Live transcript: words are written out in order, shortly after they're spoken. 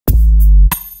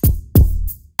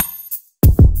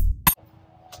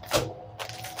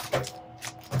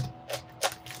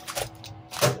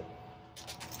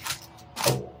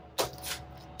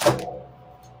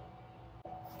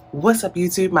What's up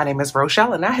YouTube? My name is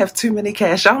Rochelle and I have too many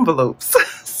cash envelopes.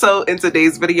 So in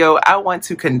today's video, I want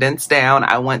to condense down.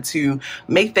 I want to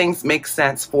make things make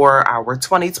sense for our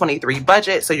 2023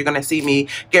 budget. So you're going to see me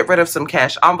get rid of some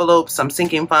cash envelopes, some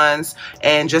sinking funds,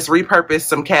 and just repurpose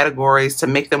some categories to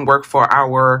make them work for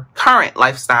our current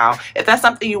lifestyle. If that's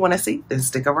something you want to see, then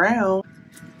stick around.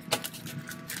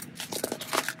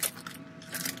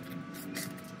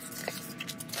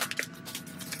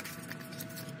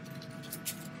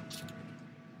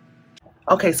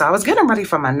 Okay, so I was getting ready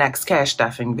for my next cash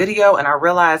stuffing video and I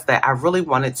realized that I really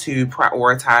wanted to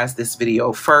prioritize this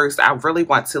video first. I really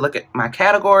want to look at my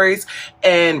categories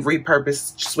and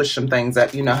repurpose, switch some things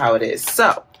up. You know how it is.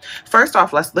 So first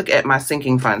off, let's look at my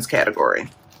sinking funds category.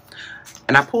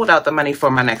 And I pulled out the money for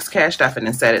my next cash stuffing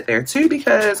and set it there too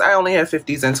because I only have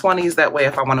 50s and 20s. That way,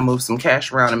 if I want to move some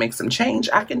cash around and make some change,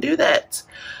 I can do that.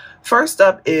 First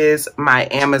up is my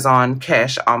Amazon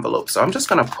cash envelope. So I'm just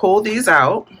going to pull these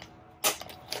out,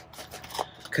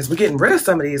 because we're getting rid of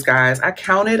some of these, guys. I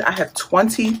counted, I have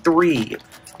 23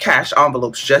 cash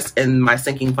envelopes just in my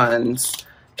sinking funds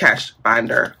cash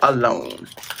binder alone.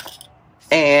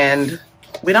 And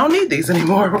we don't need these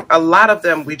anymore. A lot of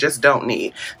them we just don't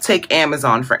need. Take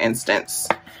Amazon, for instance.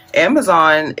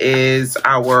 Amazon is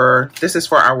this is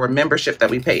for our membership that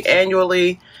we pay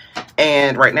annually.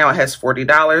 And right now it has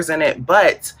 $40 in it.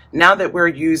 But now that we're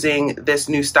using this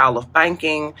new style of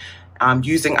banking,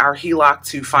 using our HELOC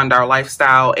to fund our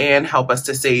lifestyle and help us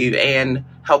to save and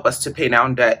help us to pay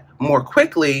down debt more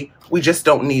quickly, we just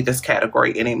don't need this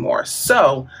category anymore.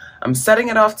 So I'm setting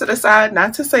it off to the side,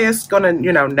 not to say it's gonna,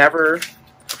 never,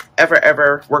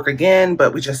 ever work again,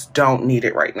 but we just don't need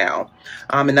it right now.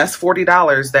 And that's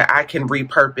 $40 that I can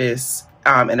repurpose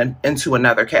into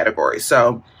another category.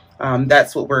 So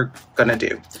that's what we're gonna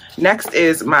do. Next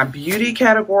is my beauty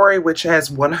category, which has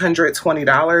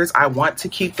 $120. I want to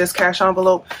keep this cash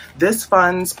envelope. This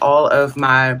funds all of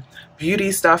my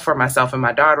beauty stuff for myself and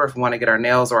my daughter if we want to get our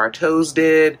nails or our toes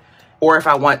did, or if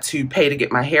I want to pay to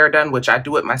get my hair done, which I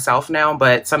do it myself now,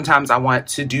 but sometimes I want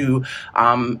to do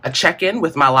a check-in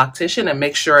with my loctician and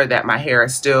make sure that my hair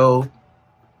is still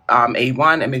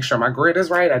A1 and make sure my grid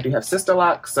is right. I do have sister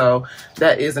lock, so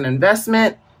that is an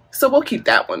investment. So we'll keep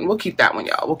that one. We'll keep that one,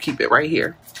 y'all. We'll keep it right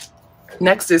here.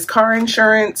 Next is car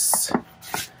insurance.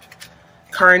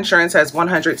 Car insurance has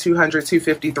 $100, $200,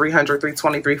 $250, $300,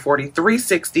 $320, $340,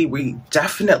 $360. We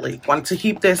definitely want to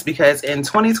keep this because in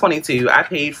 2022, I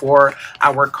paid for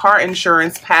our car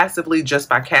insurance passively just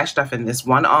by cash stuffing this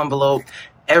one envelope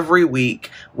every week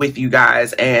with you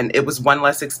guys, and it was one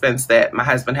less expense that my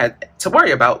husband had to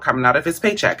worry about coming out of his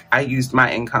paycheck. I used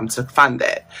my income to fund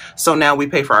that. So now we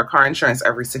pay for our car insurance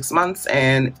every 6 months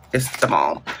and it's the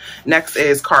bomb. Next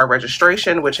is car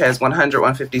registration, which has $100,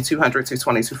 $150, $200,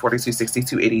 $220, $240,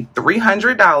 $260, $280,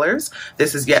 $300.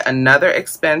 This is yet another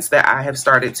expense that I have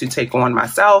started to take on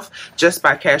myself just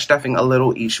by cash stuffing a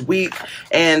little each week.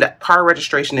 And car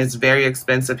registration is very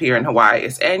expensive here in Hawaii.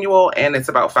 It's annual and it's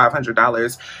about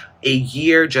 $500 a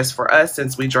year just for us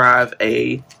since we drive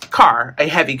a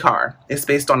heavy car. It's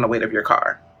based on the weight of your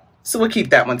car. So we'll keep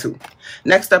that one too.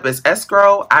 Next up is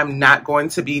escrow. I'm not going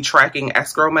to be tracking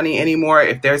escrow money anymore.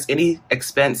 If there's any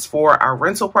expense for our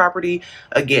rental property,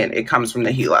 again, it comes from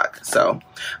the HELOC. So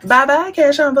bye-bye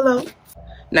cash envelope.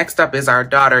 Next up is our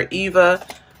daughter, Eva.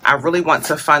 I really want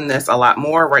to fund this a lot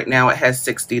more. Right now it has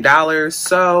 $60.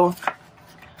 So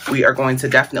we are going to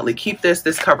definitely keep this.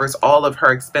 This covers all of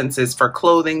her expenses for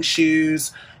clothing,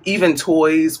 shoes, even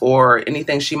toys, or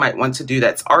anything she might want to do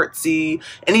that's artsy,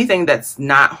 anything that's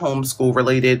not homeschool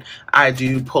related. I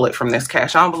do pull it from this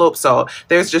cash envelope. So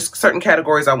there's just certain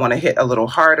categories I want to hit a little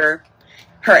harder.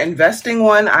 Her investing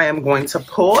one, I am going to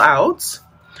pull out.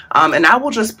 And I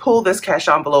will just pull this cash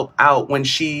envelope out when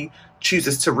she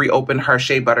chooses to reopen her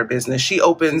shea butter business. She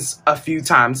opens a few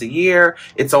times a year.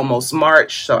 It's almost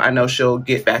March, so I know she'll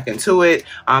get back into it.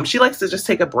 She likes to just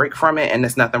take a break from it, and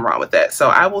there's nothing wrong with that. So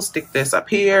I will stick this up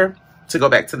here to go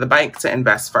back to the bank to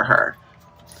invest for her.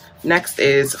 Next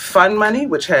is fund money,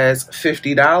 which has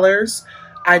 $50.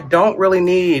 I don't really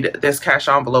need this cash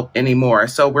envelope anymore,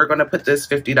 so we're going to put this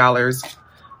 $50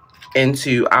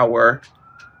 into our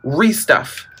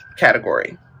restuff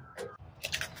category.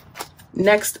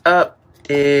 Next up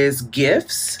is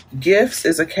gifts. Gifts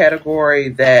is a category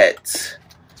that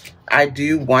I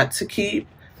do want to keep.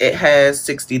 It has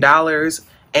 $60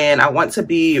 and I want to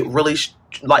be really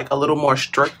like a little more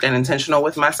strict and intentional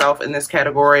with myself in this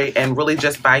category and really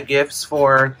just buy gifts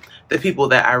for the people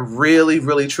that I really,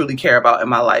 really, truly care about in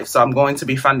my life. So I'm going to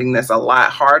be funding this a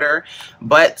lot harder,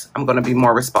 but I'm going to be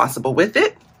more responsible with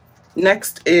it.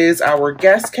 Next is our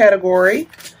guest category.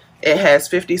 It has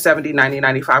 $50, $70,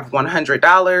 $90, $95,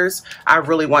 $100. I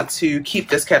really want to keep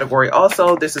this category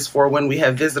also. This is for when we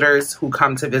have visitors who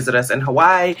come to visit us in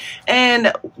Hawaii.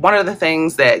 And one of the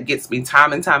things that gets me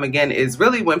time and time again is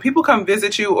really when people come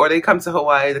visit you or they come to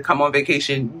Hawaii to come on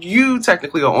vacation, you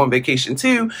technically are on vacation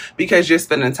too, because you're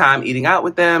spending time eating out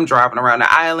with them, driving around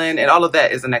the island, and all of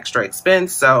that is an extra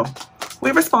expense. So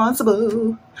we're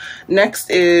responsible.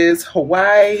 Next is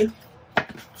Hawaii.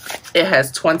 It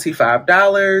has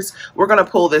 $25. We're going to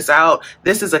pull this out.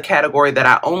 This is a category that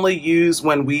I only use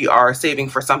when we are saving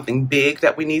for something big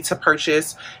that we need to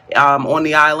purchase on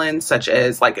the island, such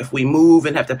as like if we move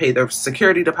and have to pay the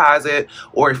security deposit,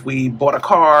 or if we bought a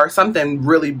car, something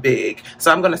really big.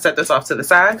 So I'm going to set this off to the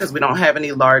side because we don't have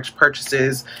any large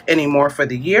purchases anymore for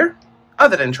the year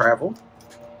other than travel.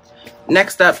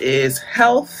 Next up is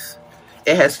health.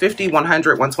 It has 50,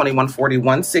 100, 120, 140,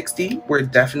 160. We're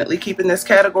definitely keeping this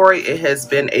category. It has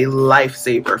been a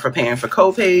lifesaver for paying for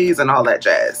co-pays and all that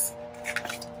jazz.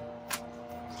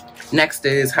 Next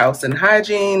is house and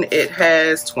hygiene. It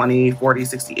has 20, 40,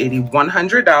 60, 80,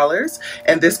 $100.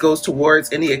 And this goes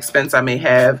towards any expense I may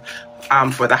have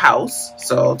for the house.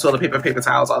 So toilet paper, paper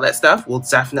towels, all that stuff. We'll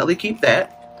definitely keep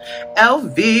that.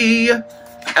 LV,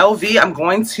 I'm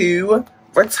going to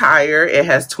retire. It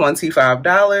has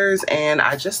 $25 and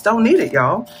I just don't need it,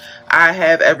 y'all. I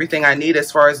have everything I need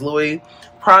as far as Louis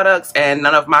products, and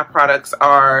none of my products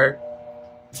are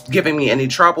giving me any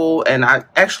trouble, and I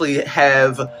actually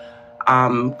have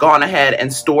gone ahead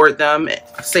and stored them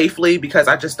safely because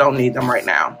I just don't need them right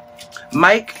now.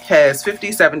 Mike has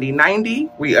 50, 70, 90.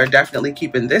 We are definitely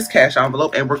keeping this cash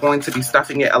envelope, and we're going to be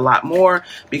stuffing it a lot more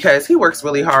because he works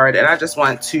really hard, and I just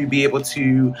want to be able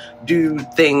to do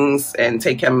things and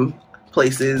take him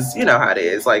places. You know how it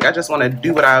is. Like, I just want to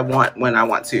do what I want when I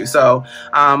want to. So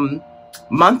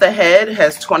month ahead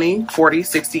has 20, 40,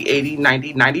 60, 80,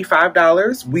 90,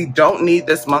 $95. We don't need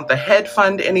this month ahead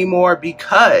fund anymore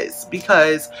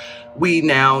because we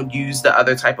now use the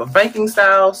other type of banking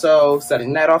style. So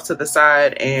setting that off to the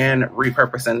side and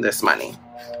repurposing this money.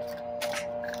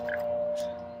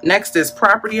 Next is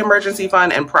property emergency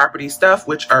fund and property stuff,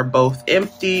 which are both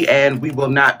empty, and we will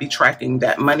not be tracking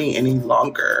that money any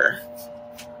longer.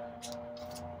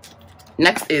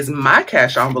 Next is my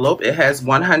cash envelope. It has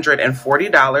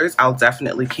 $140. I'll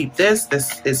definitely keep this.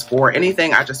 This is for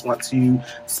anything I just want to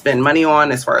spend money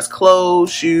on as far as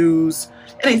clothes, shoes,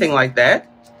 anything like that.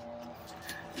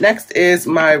 Next is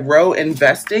my row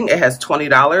investing. It has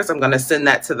 $20. I'm going to send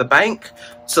that to the bank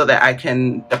so that I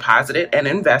can deposit it and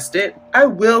invest it. I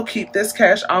will keep this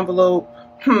cash envelope.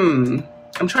 I'm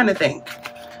trying to think.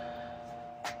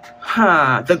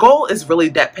 The goal is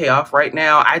really debt payoff right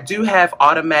now. I do have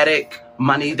automatic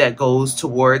money that goes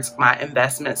towards my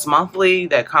investments monthly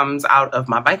that comes out of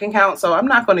my bank account. So I'm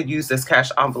not going to use this cash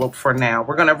envelope for now.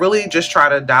 We're going to really just try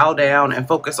to dial down and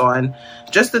focus on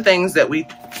just the things that we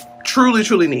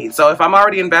truly need. So if I'm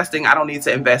already investing, I don't need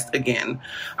to invest again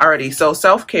already. So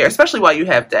self-care, especially while you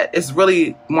have debt, is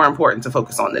really more important to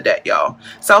focus on the debt, y'all.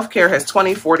 Self-care has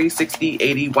 20, 40, 60,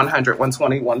 80, 100,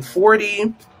 120,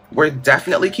 140. We're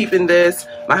definitely keeping this.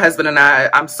 My husband and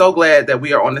I'm so glad that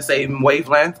we are on the same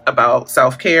wavelength about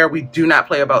self-care. We do not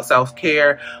play about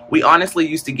self-care. We honestly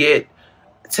used to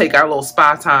take our little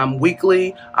spa time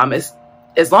weekly.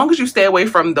 As long as you stay away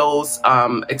from those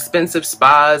expensive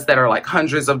spas that are like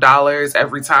hundreds of dollars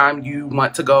every time you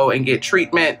want to go and get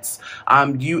treatments,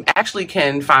 you actually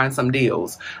can find some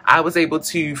deals. I was able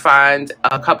to find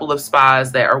a couple of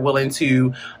spas that are willing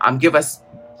to give us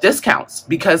discounts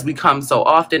because we come so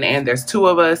often and there's two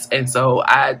of us, and so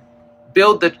I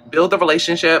build the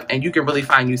relationship, and you can really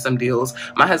find you some deals.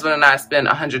 My husband and I spend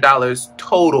 $100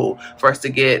 total for us to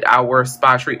get our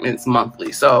spa treatments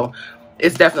monthly, so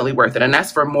it's definitely worth it, and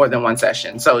that's for more than one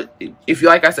session. So if you,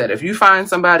 like I said, if you find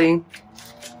somebody,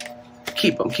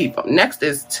 keep them. Next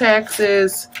is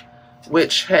taxes,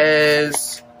 which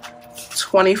has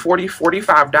 $20, $40,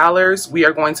 $45. We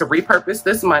are going to repurpose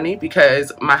this money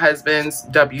because my husband's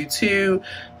W-2,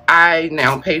 I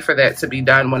now pay for that to be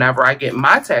done whenever I get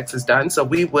my taxes done. So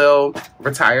we will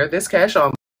retire this cash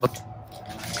on.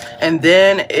 And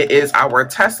then it is our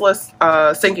Tesla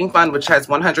sinking fund, which has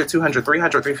 100, 200,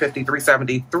 300, 350,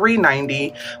 370,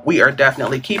 390. We are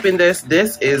definitely keeping this.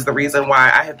 This is the reason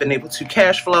why I have been able to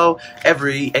cash flow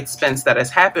every expense that has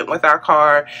happened with our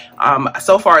car.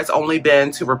 So far, it's only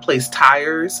been to replace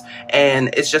tires,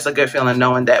 and it's just a good feeling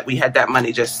knowing that we had that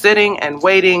money just sitting and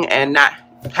waiting and not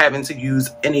having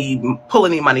to pull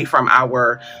any money from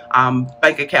our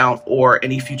bank account or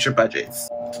any future budgets.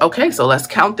 Okay, so let's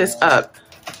count this up.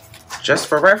 Just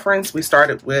for reference, we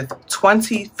started with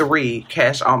 23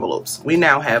 cash envelopes. We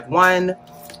now have 1,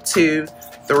 2,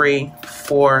 3,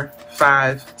 4,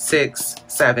 5, 6,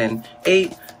 7,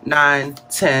 8, 9,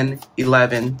 10,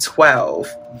 11, 12.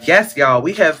 Yes, y'all,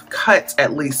 we have cut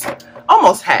at least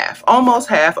almost half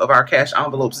of our cash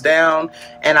envelopes down,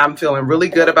 and I'm feeling really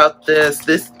good about this.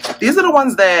 These are the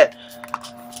ones that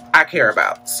I care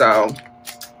about, so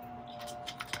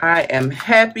I am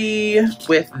happy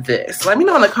with this. Let me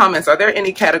know in the comments, are there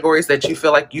any categories that you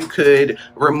feel like you could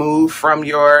remove from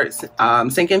your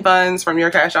sinking funds, from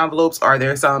your cash envelopes? Are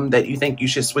there some that you think you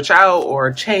should switch out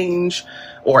or change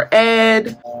or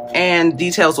add? And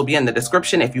details will be in the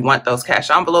description if you want those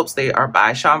cash envelopes. They are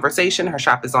by Conversation. Her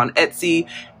shop is on Etsy,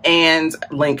 and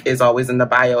link is always in the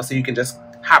bio, so you can just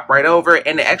hop right over.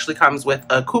 And it actually comes with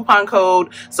a coupon code,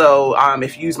 so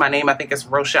if you use my name, I think it's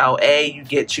Rochelle A, you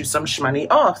get you some shmoney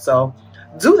off. So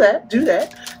do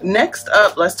that. Next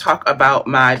up, let's talk about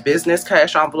my business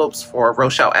cash envelopes for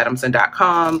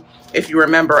RochelleAdamson.com. If you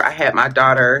remember, I had my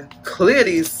daughter clear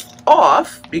these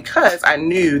off because I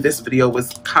knew this video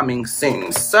was coming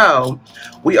soon. So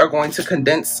we are going to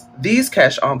condense these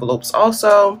cash envelopes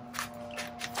also.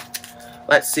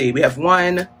 Let's see, we have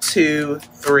 1, 2,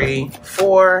 3,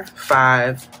 4,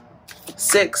 5,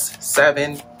 6,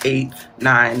 7, 8,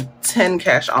 9, 10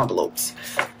 cash envelopes.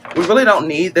 We really don't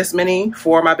need this many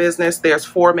for my business. There's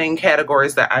 4 main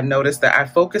categories that I noticed that I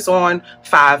focus on,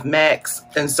 5 max.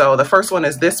 And so the first one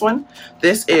is this one.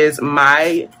 This is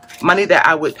my money that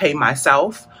I would pay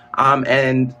myself,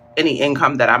 and any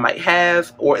income that I might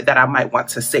have or that I might want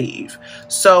to save.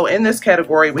 So in this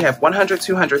category, we have 100,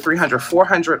 200, 300,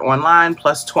 400 online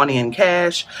plus 20 in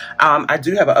cash. I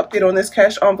do have an update on this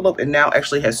cash envelope. It now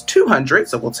actually has 200,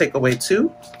 so we'll take away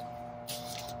 2.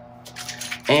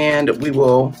 And we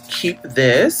will keep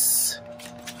this.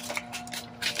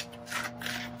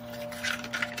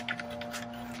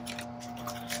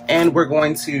 And we're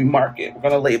going to mark it. We're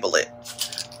going to label it.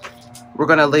 We're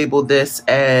going to label this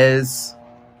as,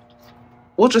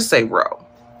 we'll just say row.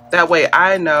 That way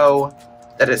I know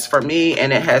that it's for me,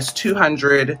 and it has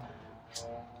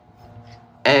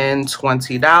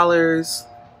 $220.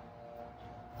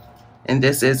 And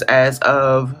this is as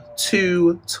of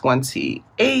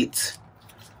 2/28.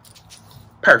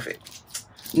 Perfect.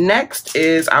 Next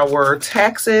is our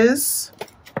taxes.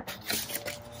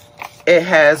 It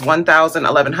has 1,000,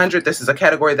 1,100. This is a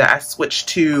category that I switched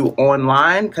to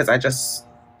online because I just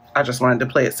wanted to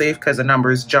play it safe because the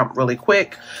numbers jump really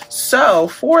quick. So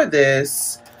for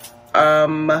this,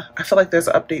 I feel like there's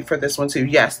an update for this one too.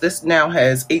 Yes, this now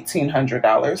has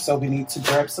 $1,800. So we need to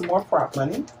grab some more prop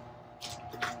money.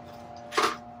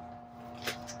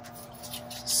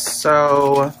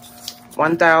 So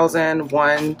 1,000,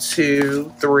 1,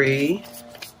 2, 3,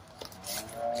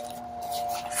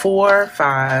 4,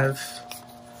 5,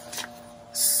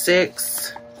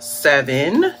 6,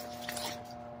 7,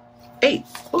 8.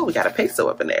 Oh, we got a peso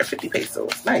up in there, 50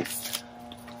 pesos, nice.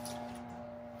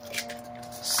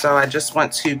 So I just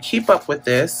want to keep up with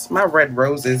this. My red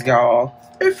roses, y'all,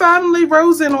 they're finally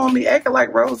rosing on me, acting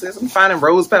like roses. I'm finding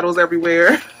rose petals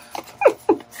everywhere.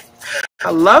 I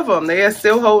love them. They are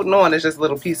still holding on. It's just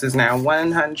little pieces now.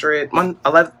 100,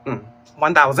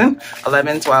 1,000,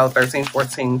 11, 12, 13,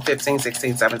 14, 15,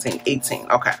 16, 17,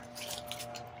 18. Okay.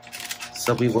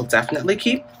 So we will definitely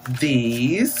keep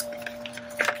these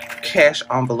cash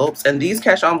envelopes. And these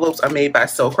cash envelopes are made by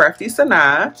So Crafty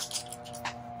Sanaa.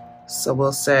 So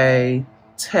we'll say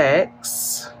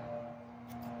tax.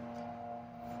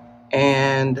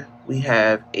 And we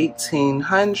have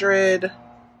 1,800.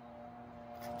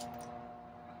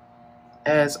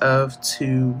 As of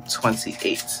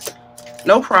 2/28.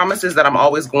 No promises that I'm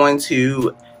always going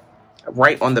to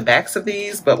write on the backs of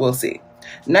these, but we'll see.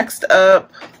 Next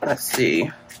up, let's see.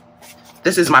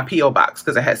 This is my P.O. box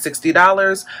because it has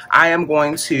 $60. I am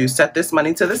going to set this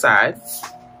money to the side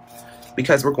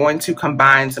because we're going to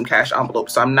combine some cash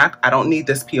envelopes. So I don't need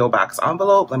this P.O. box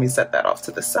envelope. Let me set that off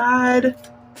to the side.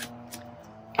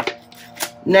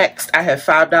 Next, I have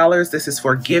 $5. This is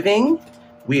for giving.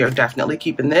 We are definitely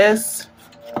keeping this.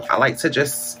 I like to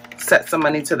just set some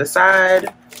money to the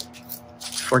side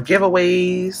for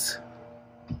giveaways.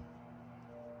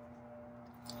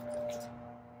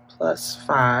 Plus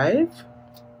 5.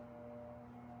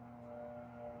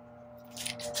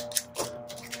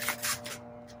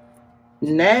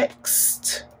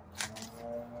 Next,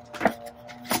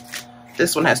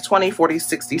 this one has 20, 40,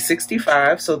 60,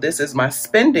 65. So this is my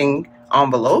spending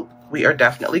envelope. We are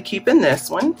definitely keeping this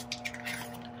one.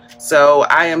 So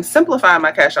I am simplifying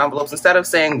my cash envelopes. Instead of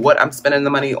saying what I'm spending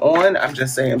the money on, I'm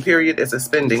just saying period, it's a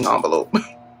spending envelope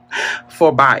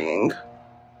for buying.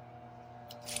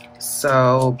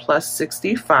 So plus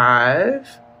 65,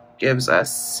 gives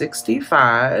us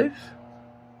 65.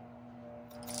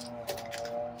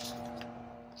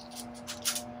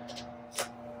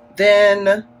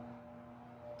 Then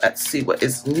let's see what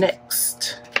is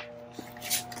next.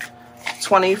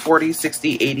 20, 40,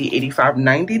 60, 80, 85,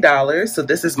 $90. So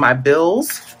this is my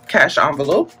bills cash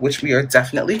envelope, which we are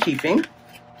definitely keeping.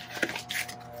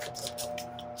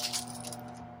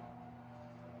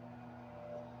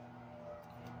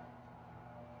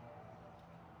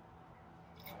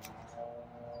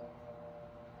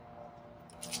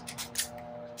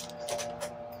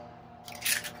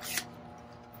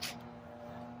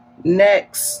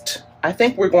 Next, I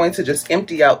think we're going to just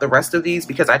empty out the rest of these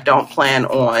because I don't plan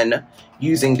on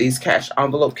using these cash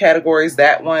envelope categories.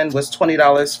 That one was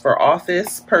 $20 for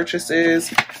office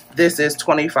purchases. This is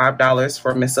 $25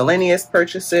 for miscellaneous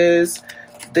purchases.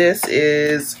 This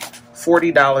is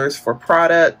 $40 for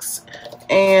products.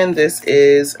 And this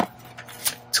is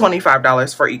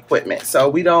 $25 for equipment. So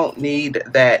we don't need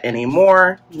that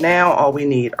anymore. Now all we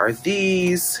need are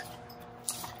these.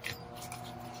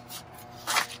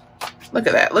 Look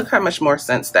at that. Look how much more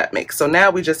sense that makes. So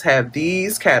now we just have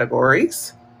these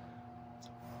categories.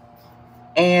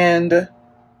 And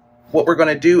what we're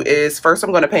going to do is first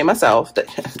I'm going to pay myself.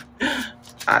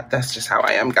 That's just how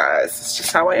I am, guys. It's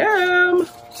just how I am.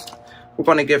 We're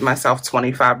going to give myself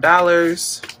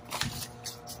 $25.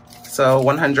 So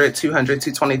 100, 200,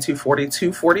 220, 240,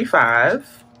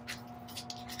 245.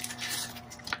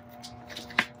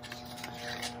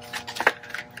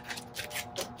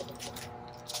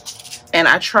 And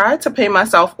I tried to pay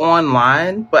myself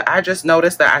online, but I just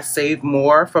noticed that I saved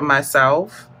more for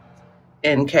myself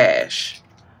in cash.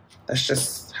 That's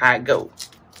just how it goes.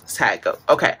 That's how it goes.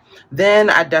 Okay. Then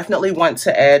I definitely want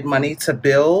to add money to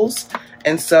bills.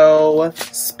 And so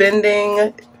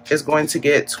spending is going to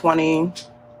get 20.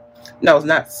 No, it's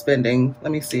not spending.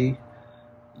 Let me see.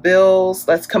 Bills.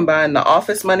 Let's combine the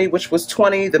office money, which was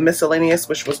 20, the miscellaneous,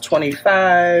 which was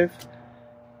 25.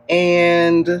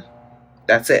 And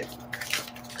that's it.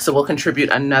 So we'll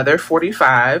contribute another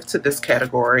 45 to this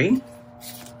category.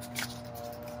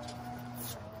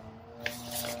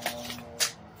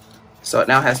 So it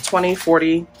now has 20,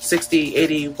 40, 60,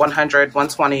 80, 100,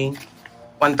 120,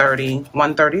 130,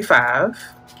 135.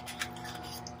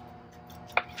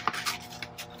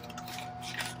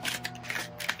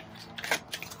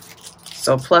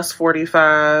 So plus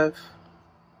 45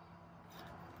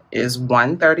 is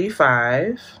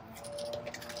 135.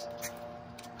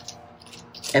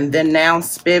 And then now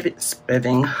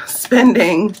spending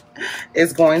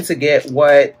is going to get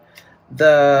what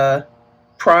the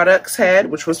products had,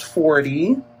 which was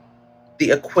 40.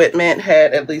 The equipment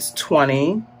had at least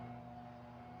 20.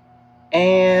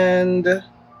 And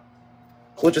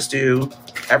we'll just do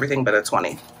everything but a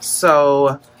 20.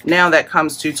 So now that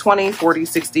comes to 20, 40,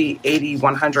 60, 80,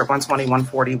 100, 120,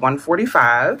 140,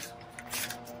 145.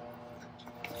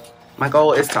 My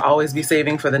goal is to always be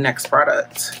saving for the next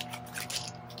product.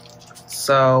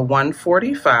 So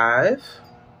 145.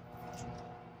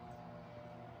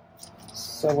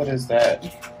 So what is that?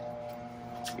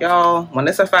 Y'all, when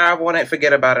it's a 5 on it,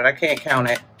 forget about it. I can't count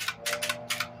it.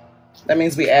 That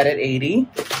means we added 80.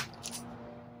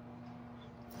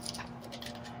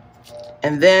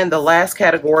 And then the last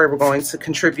category we're going to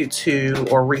contribute to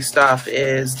or restuff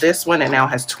is this one. It now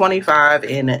has 25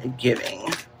 in giving.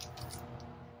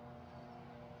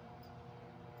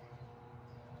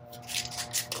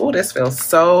 Oh, this feels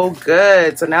so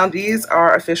good. So now these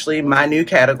are officially my new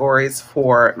categories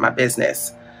for my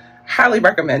business. Highly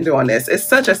recommend doing this. It's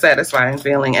such a satisfying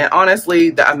feeling. And honestly,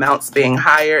 the amounts being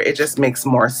higher, it just makes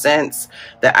more sense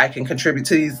that I can contribute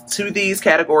to these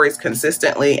categories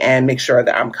consistently and make sure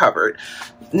that I'm covered.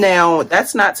 Now,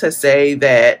 that's not to say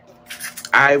that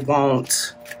I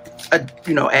won't,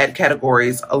 add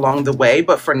categories along the way.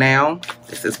 But for now,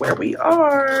 this is where we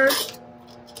are.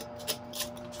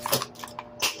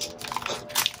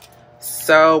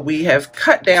 So we have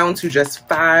cut down to just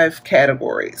 5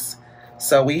 categories.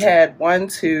 So we had 1,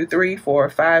 2, 3, 4,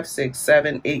 5, 6,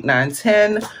 7, 8, 9,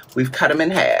 10. We've cut them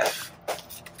in half.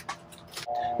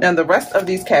 Now the rest of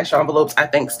these cash envelopes I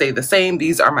think stay the same.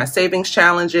 These are my savings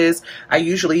challenges. I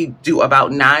usually do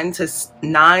about 9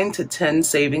 to 10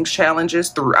 savings challenges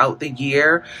throughout the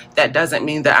year. That doesn't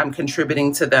mean that I'm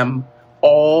contributing to them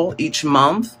all each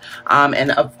month.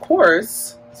 And of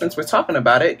course, since we're talking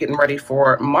about it, getting ready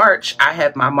for March, I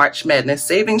have my March Madness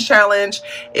Savings Challenge.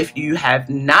 If you have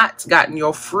not gotten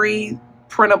your free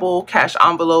printable cash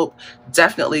envelope,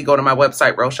 definitely go to my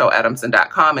website,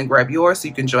 RochelleAdamson.com, and grab yours so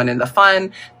you can join in the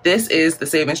fun. This is the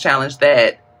savings challenge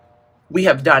that we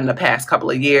have done the past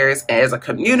couple of years as a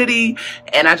community.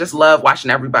 And I just love watching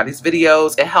everybody's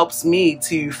videos. It helps me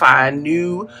to find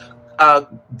new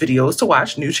videos to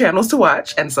watch, new channels to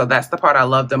watch. And so that's the part I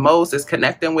love the most, is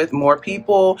connecting with more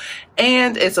people.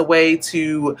 And it's a way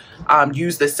to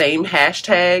use the same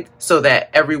hashtag so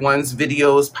that everyone's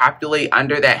videos populate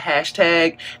under that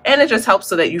hashtag. And it just helps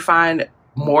so that you find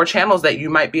more channels that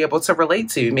you might be able to relate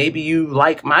to. Maybe you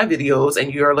like my videos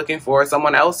and you're looking for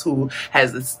someone else who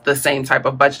has the same type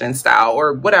of budgeting style,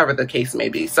 or whatever the case may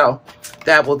be. So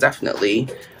that will definitely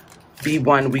be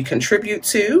one we contribute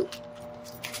to.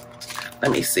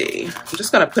 Let me see. I'm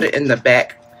just going to put it in the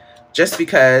back just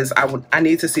because I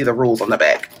need to see the rules on the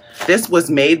back. This was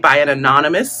made by an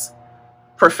anonymous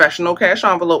professional cash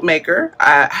envelope maker.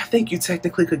 I think you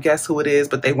technically could guess who it is,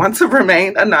 but they want to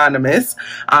remain anonymous.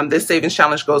 This savings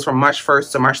challenge goes from March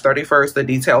 1st to March 31st. The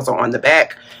details are on the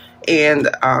back. And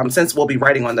since we'll be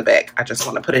writing on the back, I just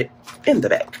want to put it in the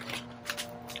back.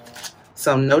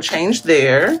 So no change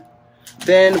there.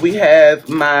 Then we have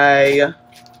my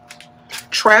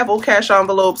travel cash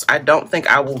envelopes. I don't think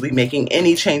I will be making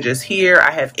any changes here.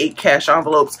 I have 8 cash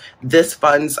envelopes. This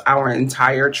funds our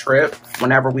entire trip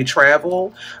whenever we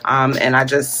travel. And I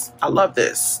love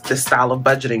this style of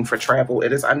budgeting for travel.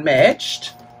 It is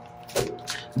unmatched.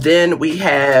 Then we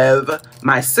have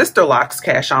my Sister Locks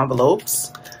cash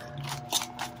envelopes,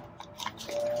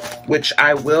 which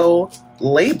I will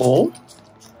label.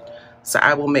 So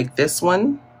I will make this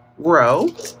one row,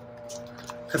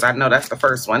 because I know that's the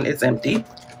first one. It's empty.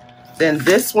 Then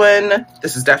this one,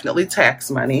 this is definitely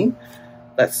tax money.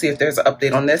 Let's see if there's an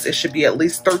update on this. It should be at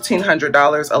least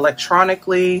 $1,300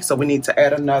 electronically. So we need to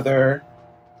add another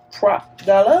prop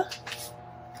dollar.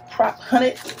 Prop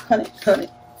 100.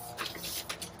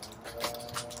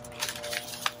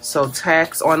 So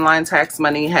online tax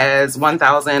money has $1,000,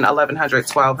 $1,100,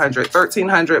 $1,200,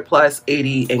 $1,300 plus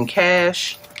 80 in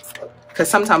cash. Because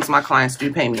sometimes my clients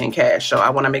do pay me in cash. So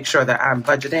I want to make sure that I'm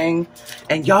budgeting.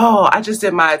 And y'all, I just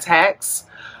did my tax.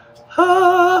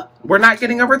 We're not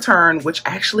getting a return, which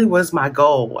actually was my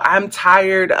goal. I'm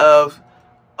tired of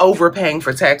overpaying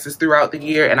for taxes throughout the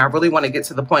year. And I really want to get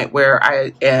to the point where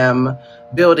I am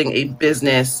building a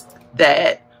business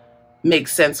that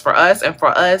makes sense for us. And for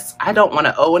us, I don't want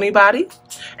to owe anybody.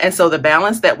 And so the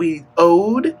balance that we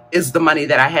owed is the money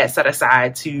that I had set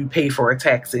aside to pay for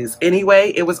taxes.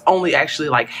 Anyway, it was only actually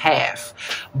like half.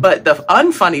 But the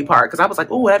unfunny part, because I was like,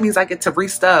 oh, that means I get to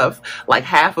restuff like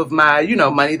half of my,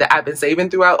 money that I've been saving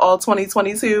throughout all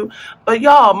 2022. But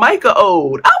y'all, Micah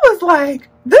owed. I was like,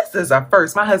 this is a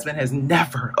first. My husband has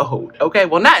never owed. Okay.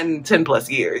 Well, not in 10 plus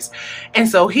years. And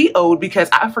so he owed because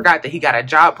I forgot that he got a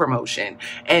job promotion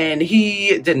and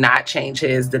he did not change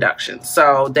his deductions.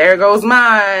 So there goes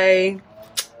my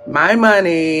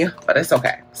money, but it's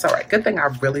okay. It's all right. Good thing I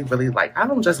really, really like. I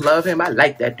don't just love him. I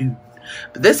like that dude.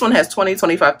 But this one has $20,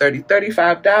 $25, $30,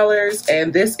 $35.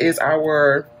 And this is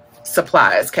our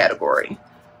supplies category.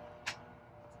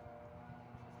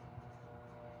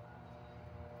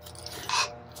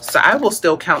 So I will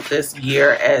still count this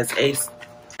year as a,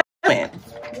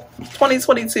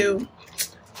 2022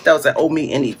 doesn't owe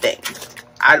me anything.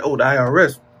 I owe the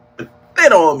IRS, but they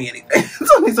don't owe me anything.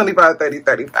 20, 25, 30,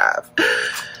 35.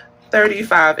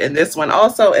 35 in this one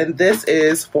also, and this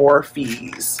is for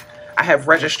fees. I have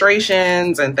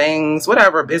registrations and things,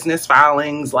 whatever, business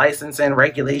filings, licensing,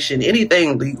 regulation,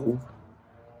 anything legal.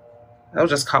 I'll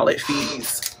just call it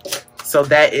fees. So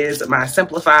that is my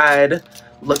simplified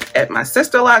look at my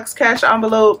Sister Locks cash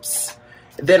envelopes.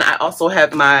 Then I also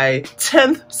have my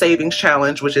 10th savings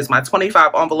challenge, which is my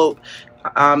 25 envelope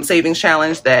savings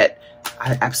challenge that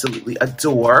I absolutely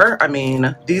adore. I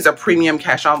mean, these are premium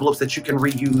cash envelopes that you can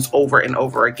reuse over and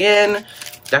over again.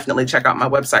 Definitely check out my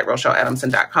website,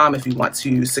 RochelleAdamson.com, if you want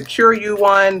to secure you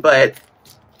one. But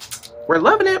we're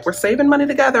loving it. We're saving money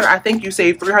together. I think you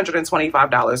save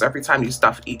 $325 every time you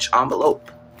stuff each envelope.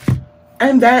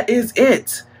 And that is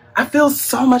it. I feel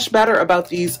so much better about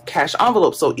these cash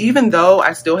envelopes. So even though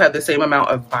I still have the same amount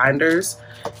of binders,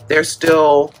 they're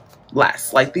still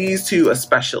less. Like these two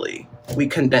especially, we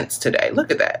condensed today. Look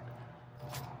at that.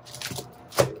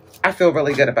 I feel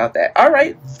really good about that. All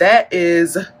right, that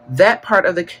is that part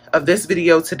of this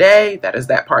video today. That is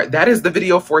that part. That is the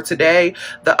video for today.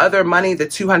 The other money, the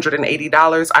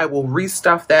 $280, I will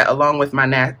restuff that along with my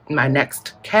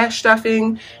next cash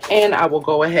stuffing, and I will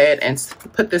go ahead and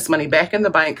put this money back in the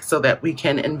bank so that we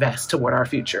can invest toward our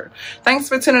future. Thanks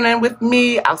for tuning in with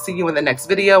me. I'll see you in the next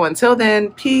video. Until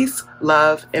then, peace,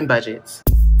 love, and budgets.